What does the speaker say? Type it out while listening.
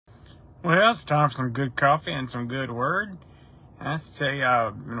Well, it's time for some good coffee and some good word. I have to tell you,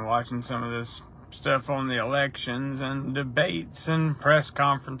 I've been watching some of this stuff on the elections and debates and press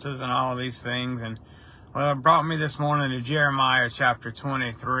conferences and all these things. And, well, it brought me this morning to Jeremiah chapter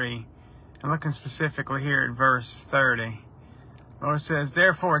 23. And looking specifically here at verse 30. The Lord says,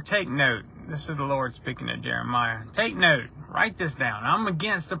 "Therefore take note." This is the Lord speaking to Jeremiah. "Take note, write this down. I'm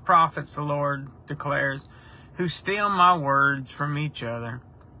against the prophets," the Lord declares, "who steal my words from each other.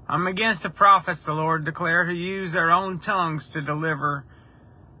 I'm against the prophets," the Lord declares, "who use their own tongues to deliver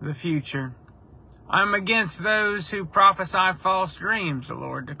the future. I'm against those who prophesy false dreams," the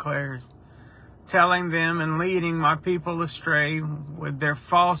Lord declares, "telling them and leading my people astray with their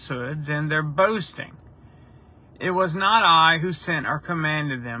falsehoods and their boasting. It was not I who sent or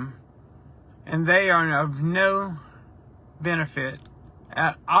commanded them, and they are of no benefit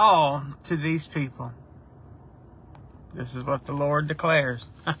at all to these people." This is what the Lord declares.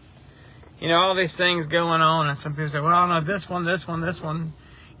 You know, all these things going on, and some people say, "Well, no, this one.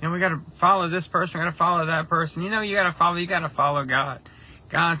 You know, we got to follow this person, we got to follow that person." You know, you got to follow God.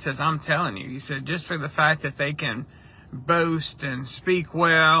 God says, "I'm telling you," He said, just for the fact that they can boast and speak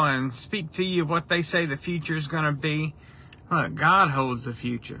well and speak to you of what they say the future is going to be. Look, God holds the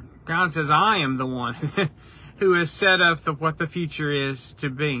future. God says, "I am the one who has set up what the future is to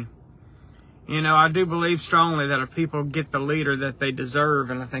be." You know, I do believe strongly that if people get the leader that they deserve,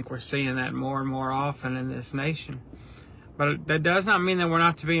 and I think we're seeing that more and more often in this nation. But that does not mean that we're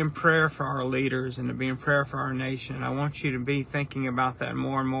not to be in prayer for our leaders and to be in prayer for our nation. I want you to be thinking about that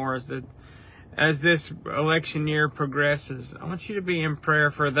more and more as this election year progresses. I want you to be in prayer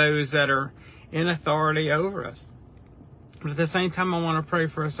for those that are in authority over us. But at the same time, I want to pray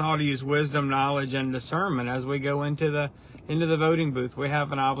for us all to use wisdom, knowledge, and discernment as we go into the voting booth. We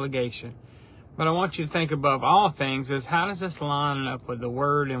have an obligation. But I want you to think above all things is, how does this line up with the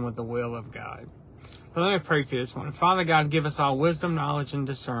Word and with the will of God? So let me pray for you this morning. Father God, give us all wisdom, knowledge, and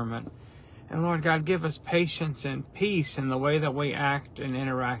discernment. And Lord God, give us patience and peace in the way that we act and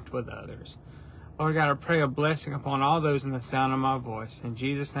interact with others. Lord God, I pray a blessing upon all those in the sound of my voice. In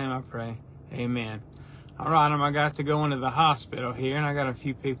Jesus' name I pray. Amen. All right, I got to go into the hospital here, and I got a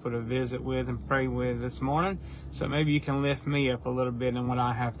few people to visit with and pray with this morning. So maybe you can lift me up a little bit in what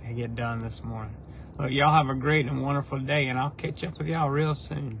I have to get done this morning. Look, y'all have a great and wonderful day, and I'll catch up with y'all real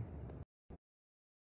soon.